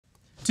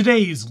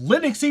Today's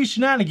Linuxy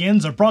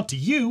shenanigans are brought to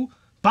you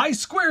by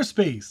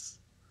Squarespace.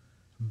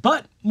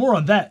 But more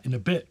on that in a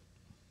bit.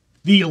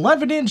 The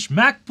 11-inch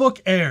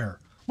MacBook Air.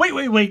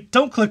 Wait,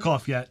 don't click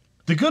off yet.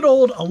 The good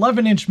old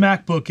 11-inch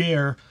MacBook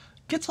Air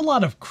gets a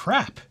lot of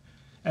crap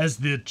as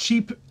the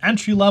cheap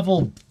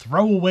entry-level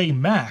throwaway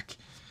Mac.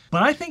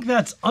 But I think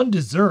that's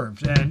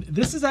undeserved, and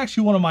this is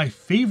actually one of my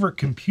favorite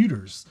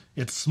computers.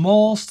 It's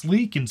small,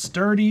 sleek, and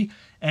sturdy,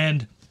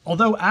 and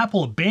although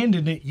Apple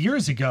abandoned it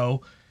years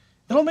ago,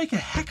 it'll make a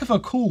heck of a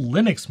cool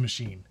Linux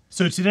machine.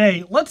 So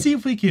today, let's see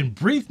if we can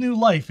breathe new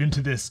life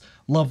into this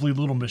lovely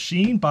little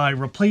machine by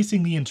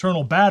replacing the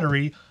internal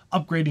battery,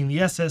 upgrading the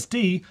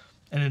SSD,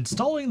 and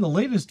installing the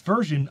latest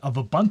version of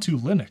Ubuntu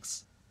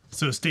Linux.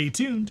 So stay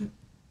tuned.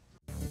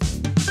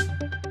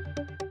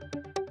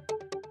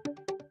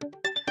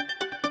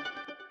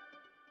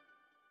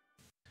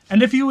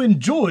 And if you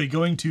enjoy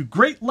going to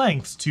great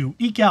lengths to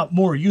eke out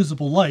more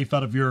usable life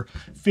out of your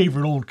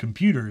favorite old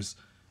computers,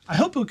 I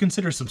hope you'll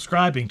consider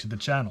subscribing to the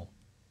channel.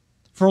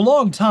 For a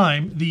long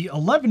time, the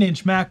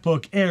 11-inch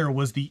MacBook Air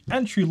was the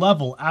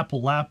entry-level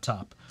Apple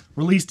laptop.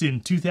 Released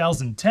in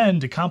 2010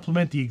 to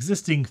complement the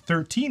existing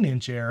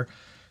 13-inch Air,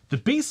 the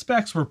base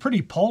specs were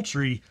pretty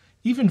paltry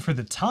even for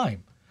the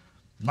time.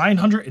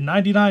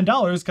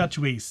 $999 got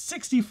you a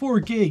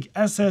 64-gig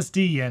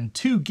SSD and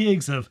 2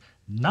 gigs of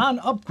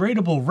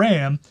non-upgradable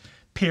RAM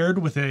paired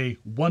with a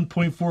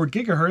 1.4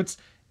 GHz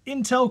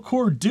Intel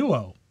Core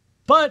Duo.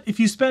 But if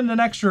you spend an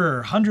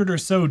extra $100 or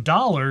so,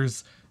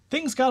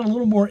 things got a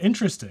little more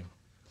interesting.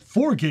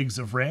 4 gigs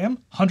of RAM,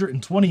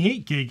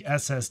 128 gig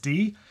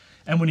SSD,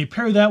 and when you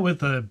pair that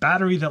with a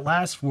battery that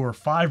lasts for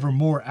 5 or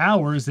more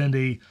hours and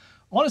a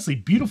honestly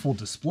beautiful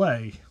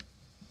display,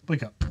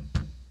 wake up.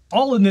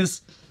 All in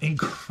this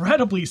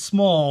incredibly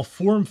small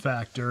form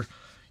factor,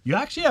 you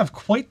actually have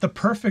quite the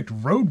perfect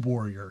road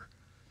warrior.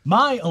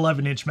 My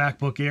 11-inch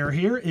MacBook Air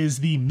here is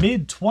the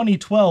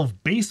mid-2012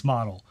 base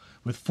model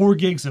with 4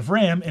 gigs of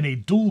RAM and a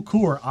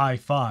dual-core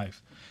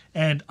i5.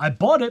 And I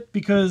bought it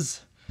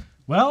because,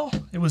 well,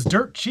 it was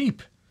dirt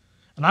cheap.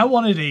 And I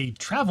wanted a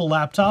travel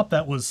laptop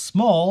that was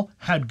small,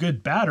 had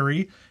good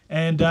battery,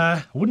 and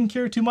wouldn't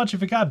care too much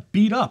if it got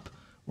beat up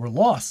or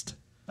lost.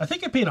 I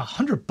think I paid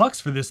 $100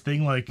 for this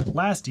thing like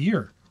last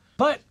year.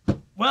 But,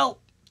 well,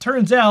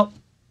 turns out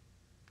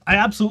I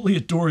absolutely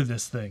adore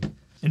this thing.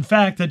 In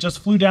fact, I just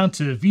flew down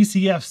to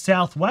VCF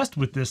Southwest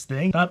with this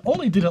thing. Not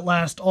only did it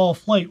last all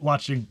flight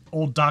watching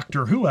old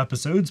Doctor Who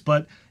episodes,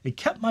 but it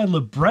kept my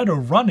libretto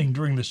running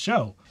during the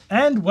show.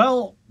 And,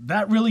 well,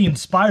 that really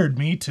inspired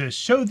me to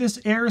show this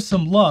Air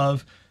some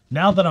love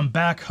now that I'm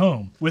back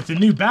home. With the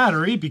new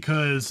battery,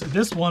 because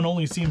this one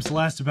only seems to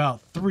last about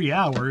 3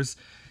 hours,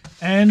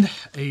 and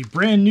a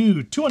brand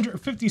new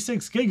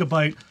 256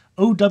 gigabyte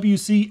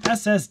OWC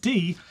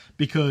SSD,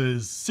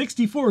 because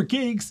 64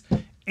 gigs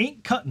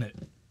ain't cutting it.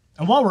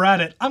 And while we're at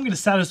it, I'm going to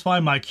satisfy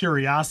my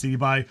curiosity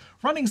by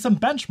running some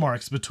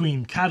benchmarks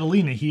between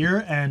Catalina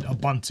here and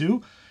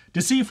Ubuntu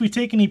to see if we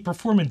take any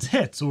performance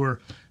hits or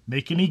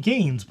make any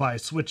gains by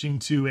switching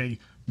to a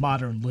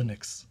modern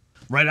Linux.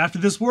 Right after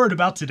this word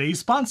about today's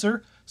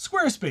sponsor,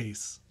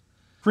 Squarespace.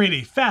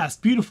 Create a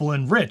fast, beautiful,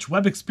 and rich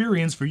web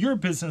experience for your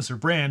business or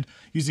brand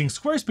using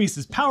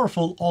Squarespace's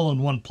powerful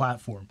all-in-one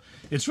platform.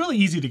 It's really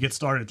easy to get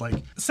started.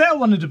 Like, say I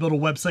wanted to build a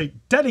website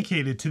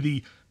dedicated to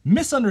the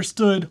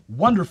misunderstood,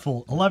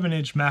 wonderful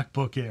 11-inch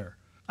MacBook Air.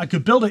 I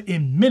could build it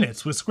in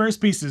minutes with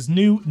Squarespace's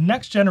new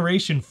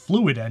next-generation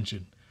Fluid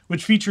engine,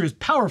 which features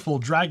powerful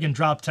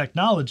drag-and-drop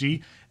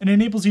technology and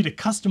enables you to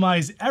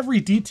customize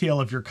every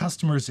detail of your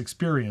customer's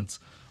experience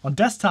on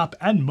desktop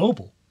and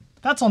mobile.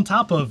 That's on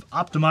top of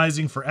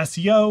optimizing for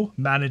SEO,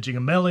 managing a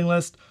mailing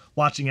list,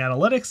 watching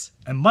analytics,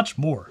 and much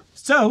more.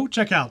 So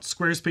check out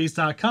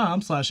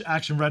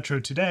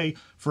squarespace.com/actionretro today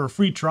for a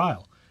free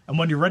trial. And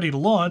when you're ready to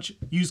launch,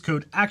 use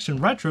code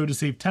ActionRetro to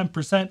save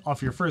 10%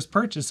 off your first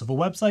purchase of a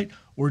website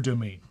or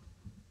domain.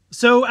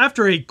 So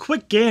after a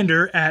quick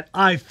gander at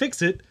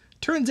iFixit,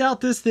 turns out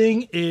this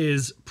thing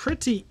is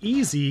pretty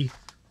easy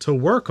to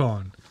work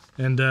on.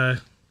 And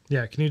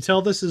yeah, can you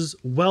tell this is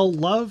well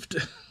loved?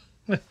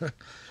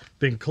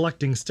 Been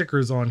collecting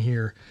stickers on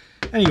here.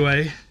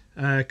 Anyway,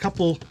 a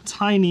couple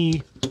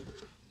tiny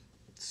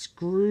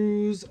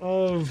screws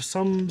of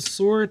some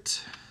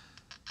sort.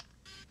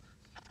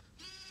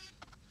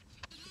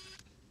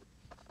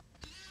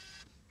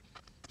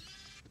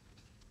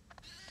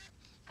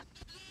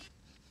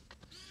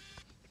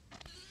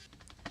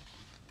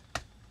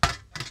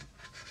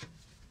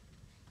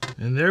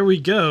 And there we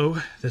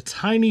go, the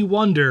tiny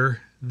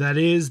wonder that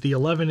is the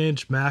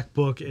 11-inch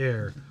MacBook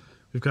Air.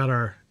 We've got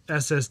our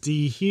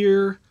SSD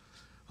here,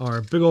 our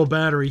big old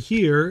battery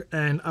here,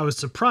 and I was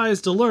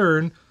surprised to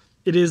learn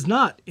it is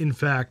not, in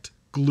fact,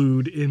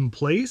 glued in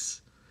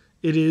place.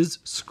 It is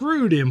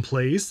screwed in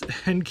place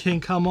and can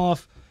come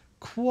off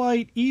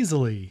quite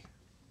easily.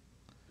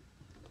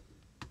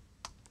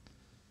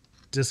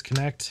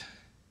 Disconnect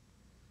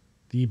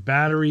the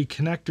battery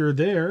connector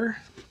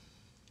there.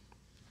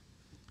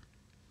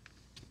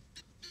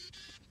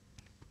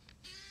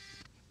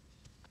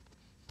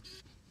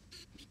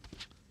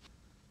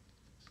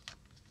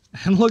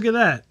 And look at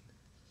that.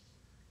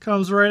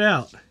 Comes right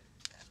out.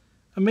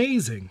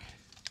 Amazing.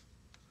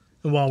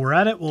 And while we're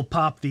at it, we'll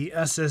pop the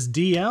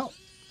SSD out.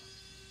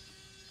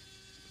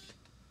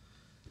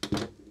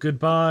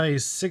 Goodbye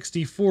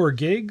 64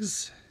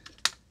 gigs.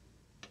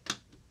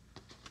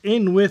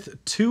 In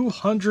with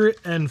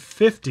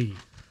 250.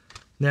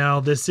 Now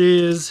this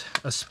is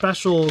a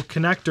special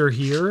connector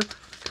here,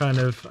 kind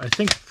of, I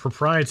think,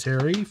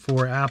 proprietary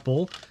for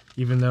Apple,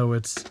 even though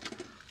it's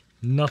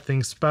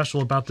nothing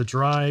special about the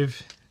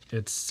drive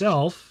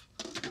itself,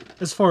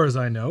 as far as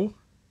I know.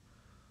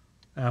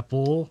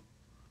 Apple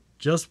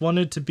just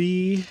wanted to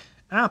be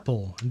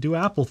Apple and do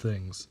Apple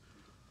things.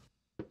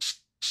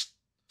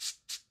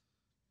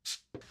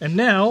 And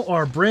now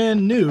our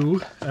brand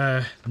new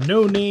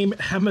no-name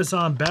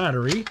Amazon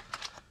battery,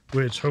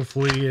 which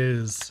hopefully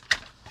is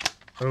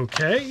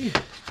okay.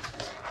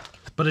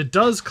 But it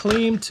does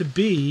claim to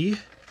be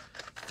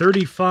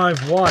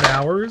 35 watt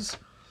hours,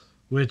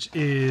 which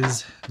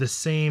is the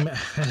same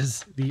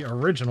as the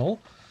original.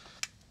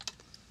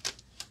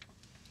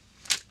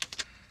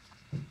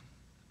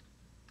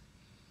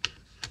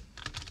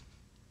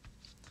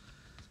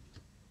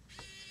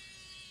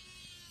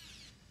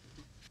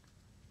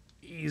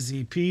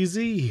 Easy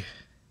peasy.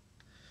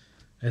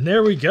 And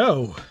there we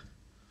go.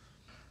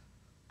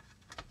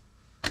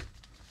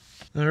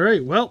 All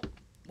right, well,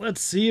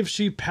 let's see if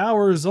she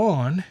powers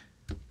on.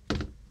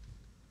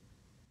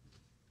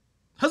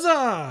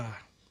 Huzzah!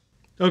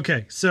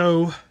 Okay,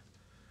 so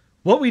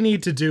what we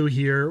need to do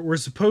here, we're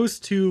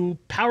supposed to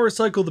power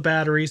cycle the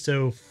battery,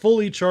 so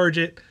fully charge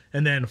it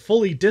and then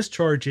fully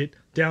discharge it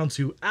down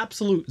to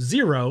absolute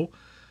zero,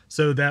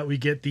 so that we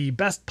get the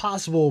best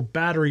possible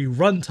battery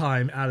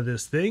runtime out of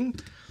this thing.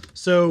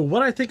 So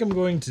what I think I'm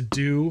going to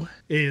do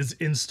is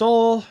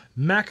install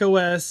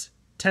macOS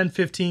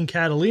 10.15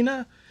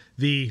 Catalina,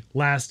 the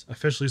last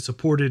officially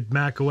supported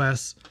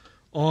macOS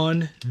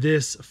on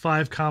this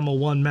 5.1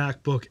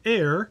 MacBook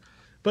Air.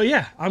 But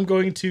yeah, I'm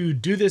going to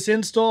do this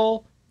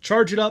install,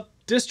 charge it up,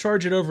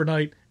 discharge it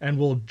overnight, and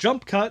we'll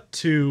jump cut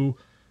to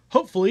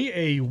hopefully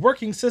a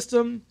working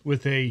system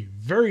with a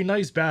very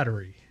nice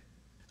battery.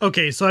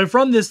 Okay, so I've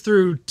run this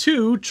through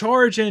 2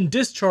 charge and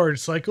discharge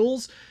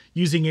cycles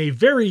using a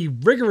very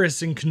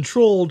rigorous and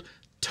controlled,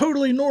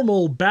 totally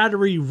normal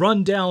battery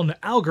rundown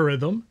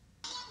algorithm,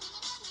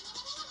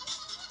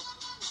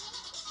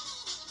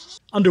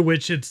 under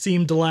which it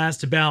seemed to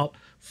last about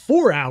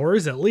 4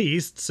 hours at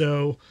least,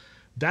 so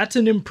that's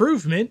an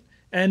improvement.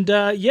 And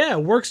yeah,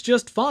 it works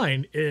just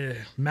fine.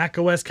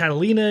 macOS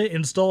Catalina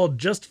installed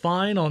just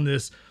fine on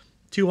this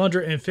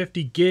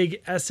 250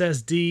 gig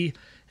SSD.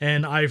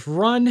 And I've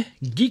run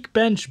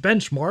Geekbench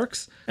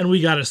benchmarks, and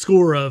we got a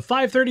score of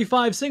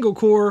 535 single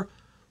core,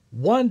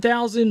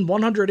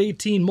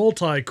 1118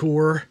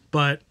 multi-core,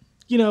 but,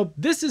 you know,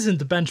 this isn't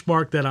the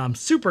benchmark that I'm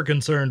super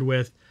concerned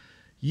with.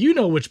 You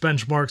know which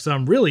benchmarks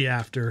I'm really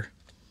after.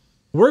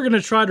 We're going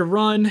to try to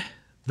run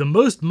the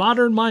most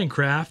modern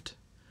Minecraft,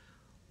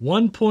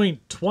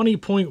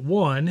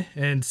 1.20.1,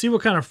 and see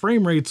what kind of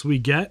frame rates we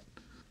get.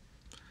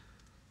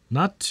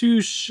 Not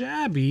too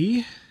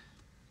shabby.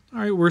 All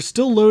right, we're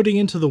still loading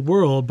into the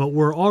world, but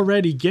we're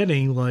already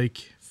getting like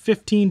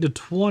 15 to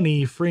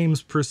 20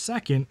 frames per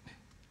second.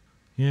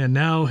 Yeah,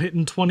 now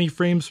hitting 20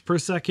 frames per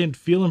second,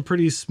 feeling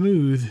pretty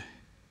smooth.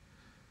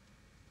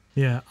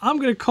 Yeah, I'm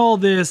going to call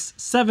this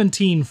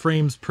 17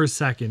 frames per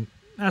second.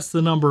 That's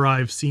the number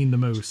I've seen the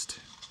most.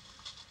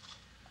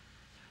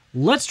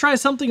 Let's try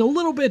something a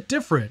little bit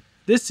different.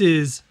 This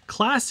is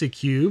Classic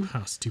Cube.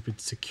 Oh,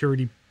 stupid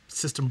security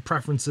system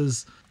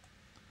preferences.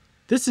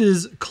 This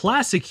is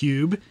Classic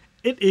Cube.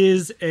 It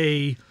is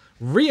a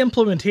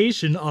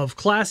re-implementation of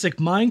classic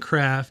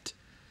Minecraft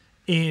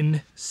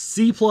in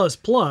C++,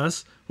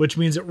 which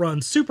means it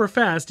runs super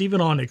fast even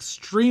on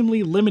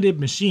extremely limited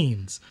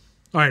machines.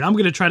 All right, I'm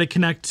going to try to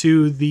connect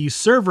to the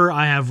server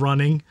I have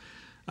running,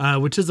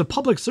 which is a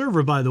public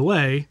server, by the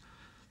way.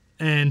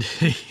 And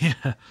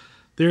yeah,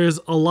 there's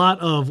a lot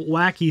of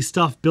wacky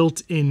stuff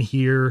built in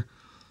here,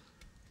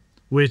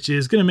 which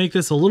is going to make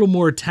this a little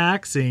more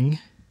taxing.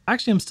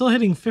 Actually, I'm still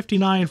hitting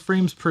 59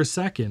 frames per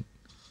second.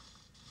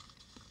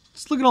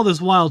 Just look at all this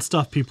wild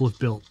stuff people have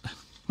built.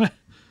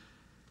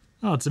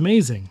 Oh, it's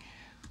amazing.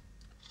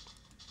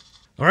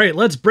 All right,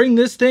 let's bring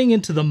this thing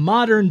into the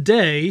modern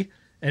day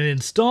and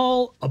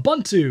install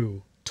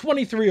Ubuntu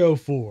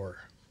 2304.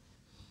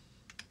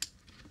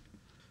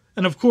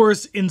 And of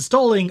course,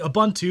 installing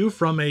Ubuntu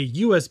from a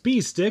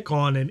USB stick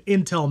on an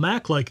Intel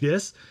Mac like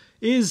this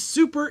is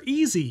super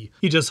easy.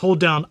 You just hold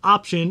down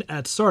Option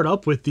at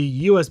startup with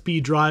the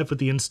USB drive with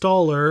the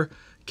installer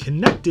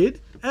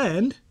connected,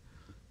 and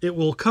it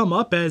will come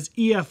up as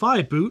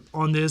EFI boot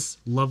on this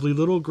lovely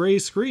little gray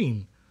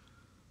screen.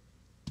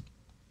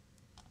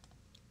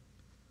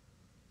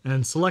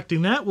 And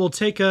selecting that will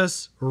take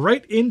us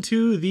right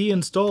into the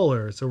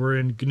installer. So we're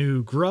in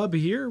GNU Grub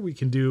here. We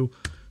can do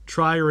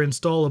try or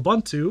install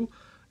Ubuntu,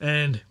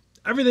 and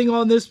everything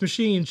on this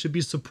machine should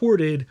be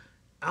supported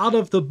out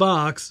of the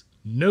box,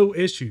 no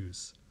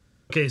issues.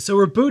 Okay, so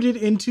we're booted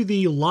into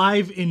the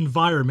live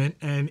environment,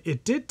 and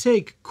it did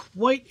take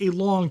quite a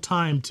long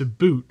time to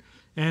boot.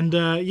 And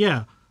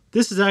yeah,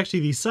 this is actually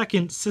the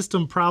second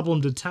system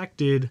problem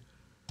detected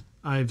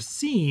I've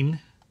seen,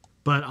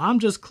 but I'm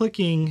just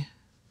clicking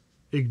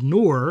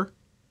ignore,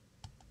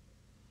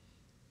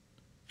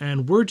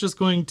 and we're just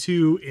going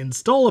to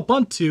install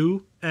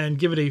Ubuntu and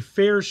give it a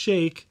fair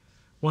shake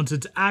once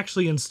it's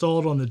actually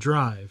installed on the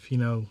drive. You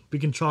know, we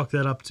can chalk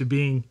that up to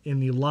being in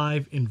the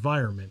live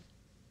environment.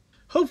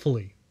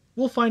 Hopefully.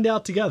 We'll find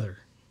out together.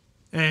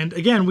 And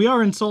again, we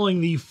are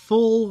installing the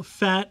full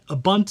fat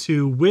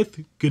Ubuntu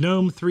with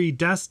GNOME 3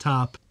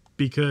 Desktop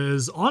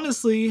because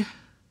honestly,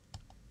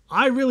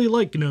 I really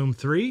like GNOME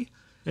 3.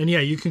 And yeah,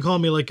 you can call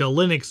me like a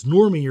Linux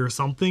normie or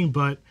something,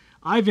 but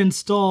I've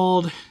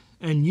installed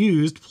and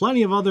used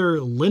plenty of other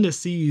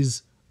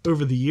Linuxes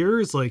over the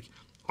years, like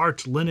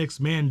Arch Linux,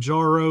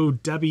 Manjaro,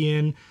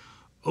 Debian,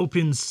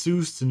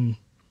 OpenSUSE, and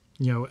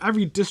you know,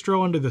 every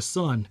distro under the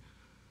sun.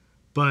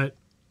 But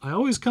I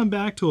always come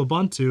back to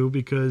Ubuntu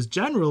because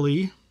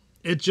generally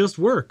it just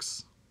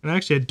works. And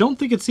actually, I don't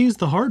think it sees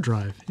the hard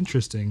drive.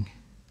 Interesting.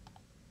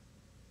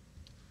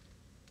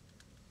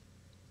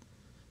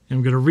 And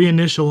I'm going to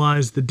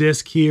reinitialize the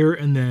disk here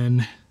and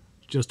then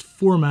just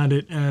format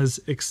it as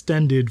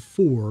extended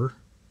 4.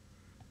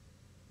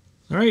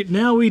 All right,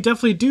 now we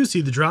definitely do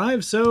see the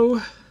drive,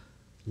 so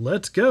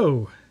let's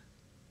go.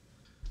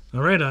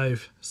 All right,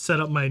 I've set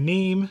up my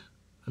name,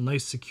 a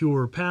nice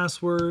secure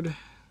password.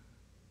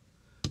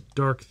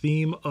 Dark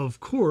theme,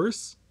 of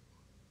course.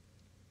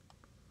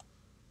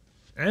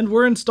 And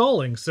we're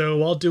installing,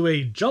 so I'll do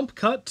a jump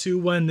cut to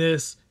when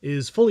this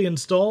is fully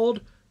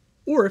installed,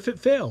 or if it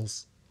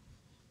fails.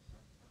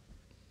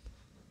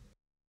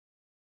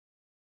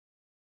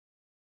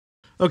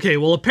 Okay,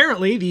 well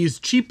apparently these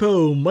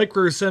cheapo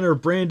Micro Center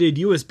branded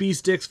USB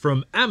sticks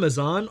from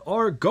Amazon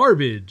are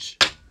garbage.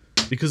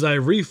 Because I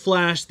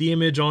reflashed the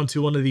image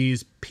onto one of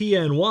these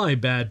PNY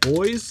bad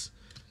boys,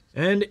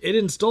 and it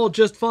installed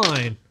just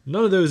fine.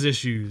 None of those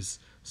issues.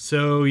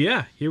 So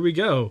yeah, here we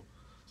go.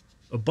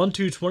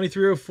 Ubuntu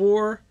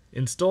 2304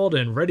 installed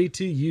and ready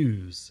to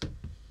use.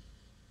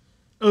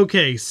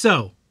 Okay,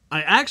 so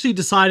I actually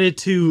decided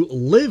to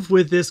live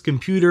with this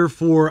computer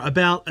for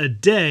about a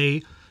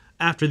day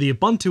after the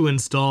Ubuntu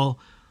install,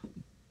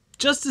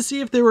 just to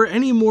see if there were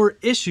any more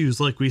issues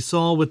like we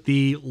saw with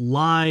the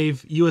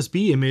live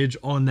USB image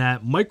on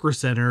that Micro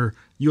Center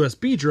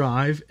USB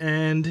drive,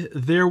 and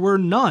there were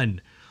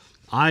none.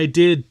 I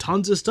did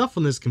tons of stuff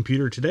on this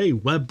computer today,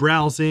 web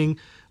browsing,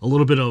 a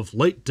little bit of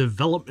light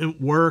development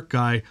work.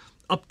 I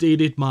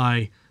updated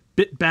my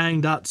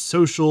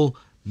bitbang.social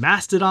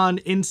Mastodon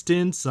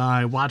instance.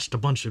 I watched a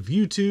bunch of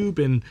YouTube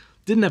and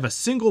didn't have a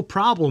single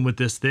problem with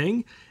this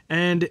thing,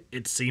 and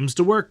it seems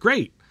to work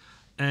great.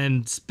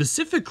 And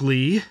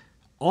specifically,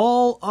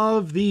 all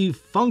of the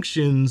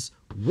functions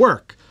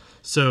work.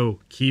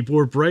 So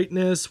keyboard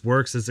brightness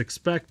works as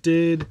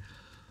expected.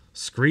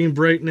 Screen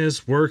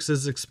brightness works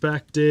as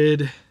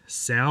expected.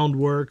 Sound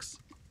works.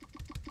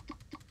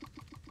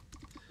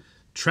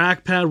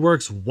 Trackpad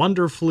works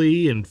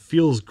wonderfully and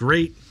feels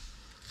great.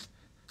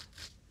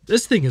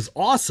 This thing is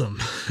awesome.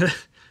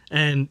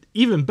 And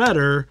even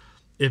better,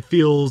 it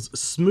feels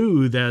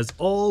smooth as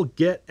all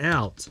get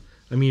out.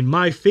 I mean,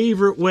 my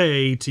favorite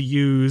way to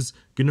use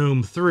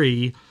GNOME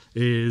 3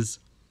 is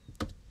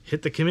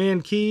hit the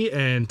command key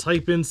and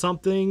type in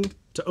something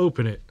to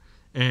open it.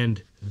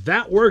 And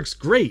that works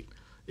great.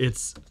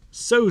 It's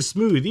so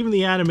smooth. Even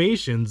the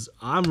animations,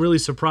 I'm really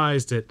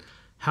surprised at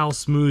how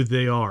smooth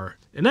they are.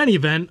 In any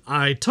event,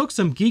 I took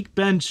some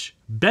Geekbench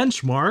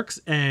benchmarks,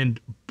 and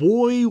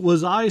boy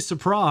was I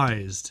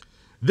surprised.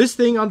 This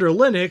thing under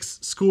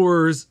Linux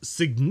scores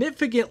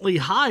significantly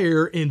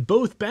higher in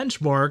both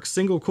benchmarks,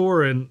 single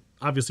core and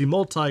obviously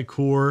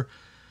multi-core.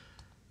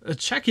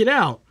 Check it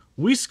out.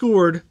 We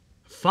scored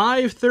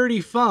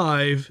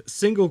 535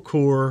 single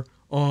core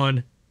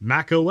on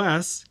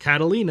macOS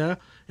Catalina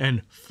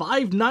and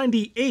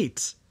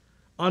 598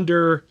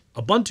 under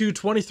Ubuntu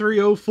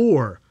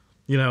 2304.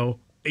 You know,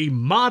 a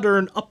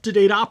modern,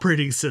 up-to-date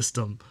operating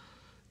system.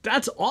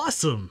 That's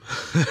awesome.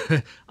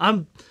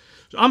 I'm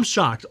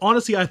shocked.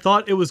 Honestly, I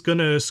thought it was going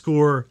to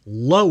score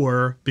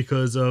lower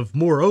because of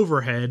more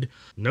overhead.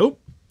 Nope.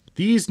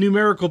 These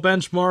numerical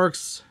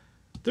benchmarks,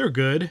 they're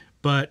good,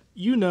 but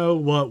you know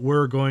what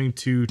we're going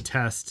to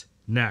test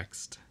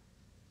next.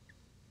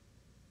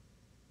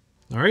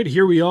 All right,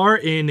 here we are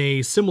in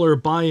a similar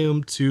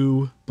biome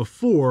to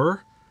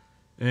before,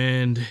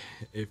 and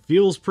it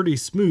feels pretty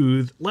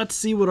smooth. Let's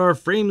see what our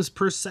frames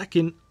per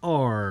second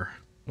are.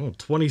 Oh,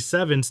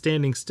 27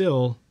 standing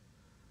still.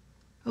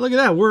 Look at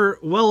that, we're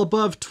well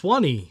above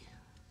 20.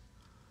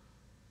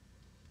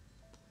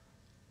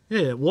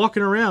 Yeah,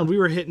 walking around, we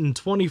were hitting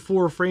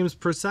 24 frames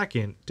per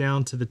second,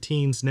 down to the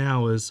teens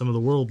now as some of the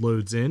world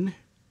loads in.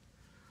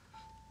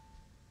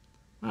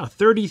 Wow,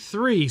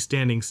 33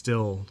 standing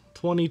still,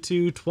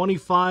 22,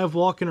 25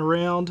 walking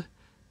around.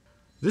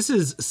 This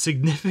is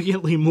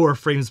significantly more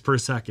frames per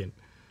second.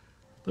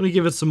 Let me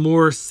give it some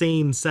more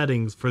sane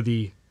settings for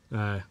the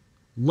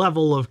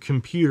level of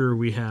computer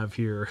we have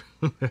here.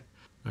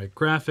 Alright,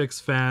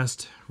 graphics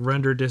fast,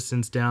 render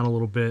distance down a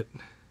little bit,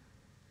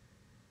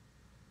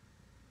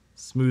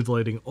 smooth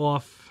lighting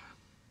off,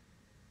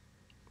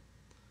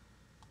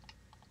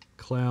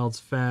 clouds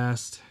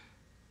fast.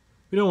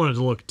 We don't want it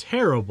to look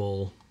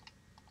terrible.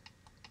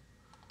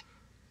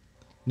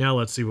 Now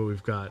let's see what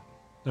we've got.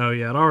 Oh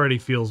yeah, it already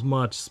feels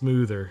much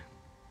smoother.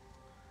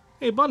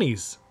 Hey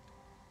bunnies!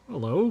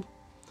 Hello.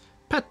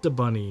 Pet the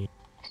bunny.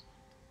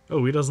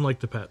 Oh, he doesn't like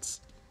the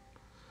pets.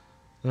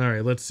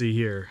 Alright, let's see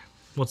here.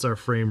 What's our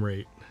frame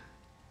rate?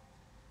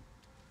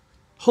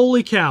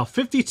 Holy cow,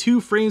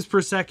 52 frames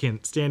per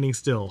second standing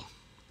still.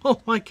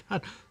 Oh my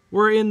god,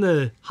 we're in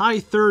the high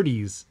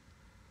 30s.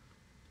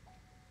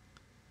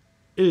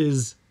 It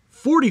is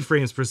 40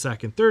 frames per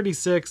second,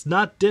 36,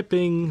 not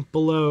dipping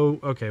below.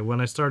 Okay, when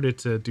I started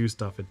to do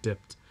stuff, it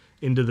dipped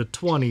into the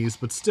 20s,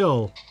 but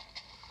still,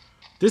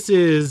 this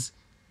is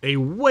a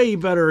way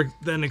better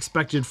than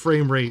expected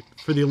frame rate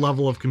for the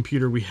level of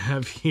computer we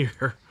have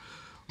here,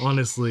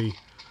 honestly.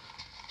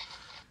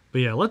 But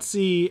yeah, let's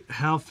see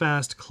how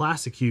fast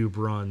Classic Cube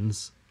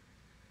runs.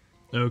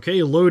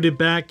 Okay, loaded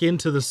back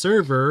into the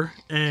server,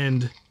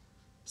 and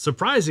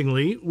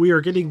surprisingly, we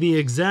are getting the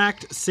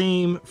exact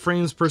same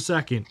frames per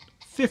second,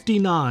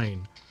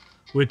 59,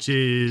 which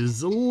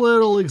is a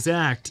little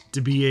exact to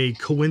be a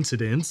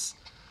coincidence.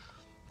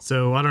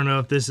 So I don't know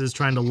if this is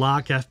trying to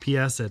lock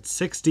FPS at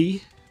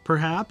 60,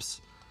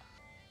 perhaps.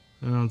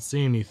 I don't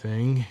see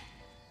anything.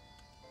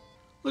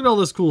 Look at all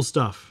this cool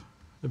stuff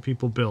that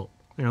people built.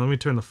 Here, let me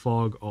turn the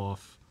fog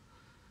off.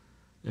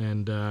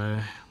 And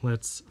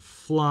let's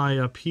fly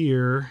up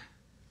here.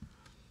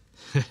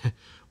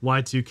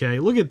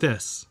 Y2K. Look at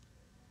this.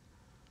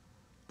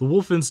 The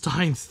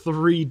Wolfenstein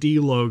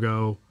 3D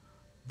logo.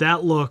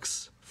 That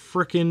looks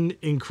frickin'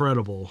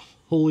 incredible.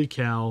 Holy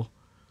cow.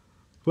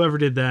 Whoever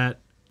did that,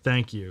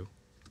 thank you.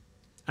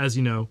 As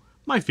you know,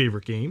 my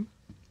favorite game.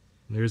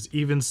 There's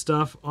even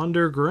stuff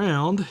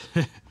underground.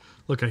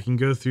 Look, I can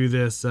go through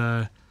this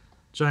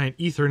giant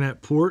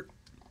Ethernet port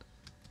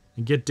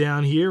and get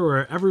down here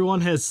where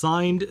everyone has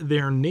signed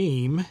their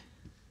name,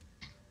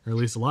 or at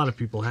least a lot of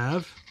people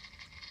have.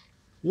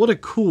 What a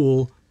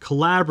cool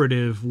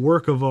collaborative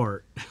work of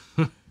art.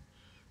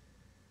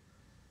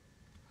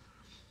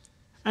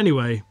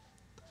 Anyway,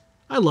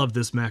 I love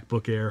this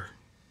MacBook Air.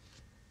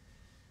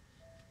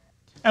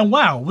 And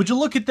wow, would you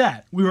look at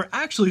that? We were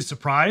actually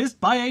surprised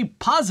by a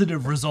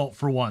positive result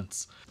for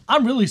once.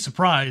 I'm really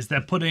surprised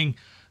that putting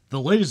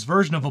the latest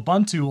version of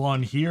Ubuntu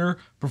on here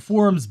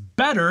performs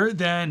better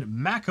than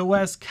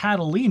macOS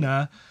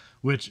Catalina,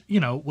 which, you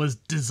know, was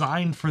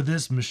designed for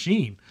this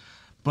machine.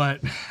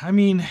 But, I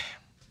mean,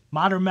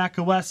 modern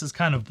macOS is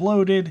kind of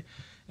bloated,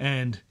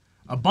 and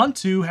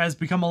Ubuntu has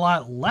become a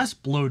lot less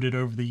bloated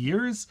over the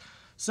years.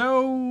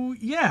 So,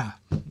 yeah,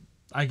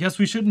 I guess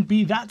we shouldn't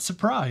be that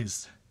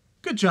surprised.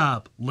 Good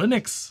job,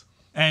 Linux.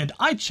 And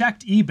I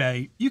checked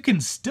eBay. You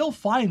can still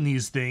find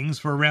these things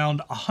for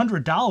around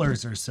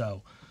 $100 or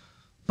so.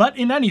 But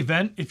in any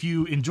event, if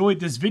you enjoyed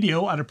this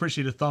video, I'd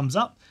appreciate a thumbs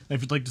up. And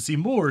if you'd like to see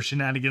more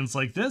shenanigans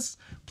like this,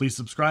 please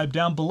subscribe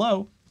down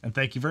below. And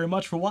thank you very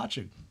much for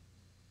watching.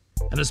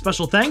 And a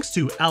special thanks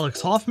to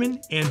Alex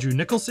Hoffman, Andrew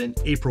Nicholson,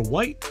 April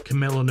White,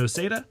 Camilo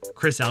Noceda,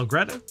 Chris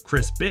Algretta,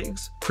 Chris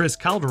Biggs, Chris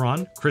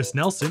Calderon, Chris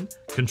Nelson,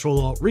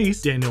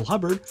 Control-Alt-Reese, Daniel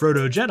Hubbard,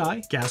 Frodo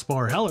Jedi,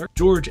 Gaspar Heller,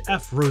 George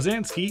F.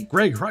 Rosansky,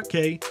 Greg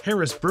Rutke,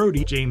 Harris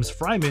Brody, James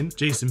Fryman,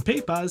 Jason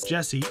Papaz,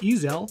 Jesse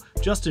Ezel,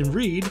 Justin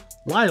Reed,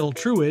 Lyle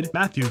Truid,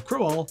 Matthew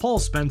Crowell, Paul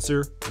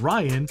Spencer,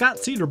 Ryan, Scott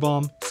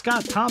Cedarbaum,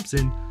 Scott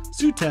Thompson,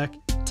 Sutek,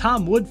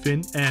 Tom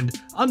Woodfin, and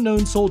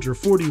Unknown Soldier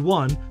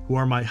 41, who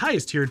are my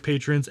highest tiered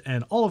patrons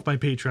and all of my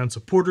Patreon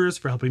supporters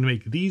for helping to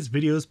make these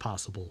videos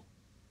possible.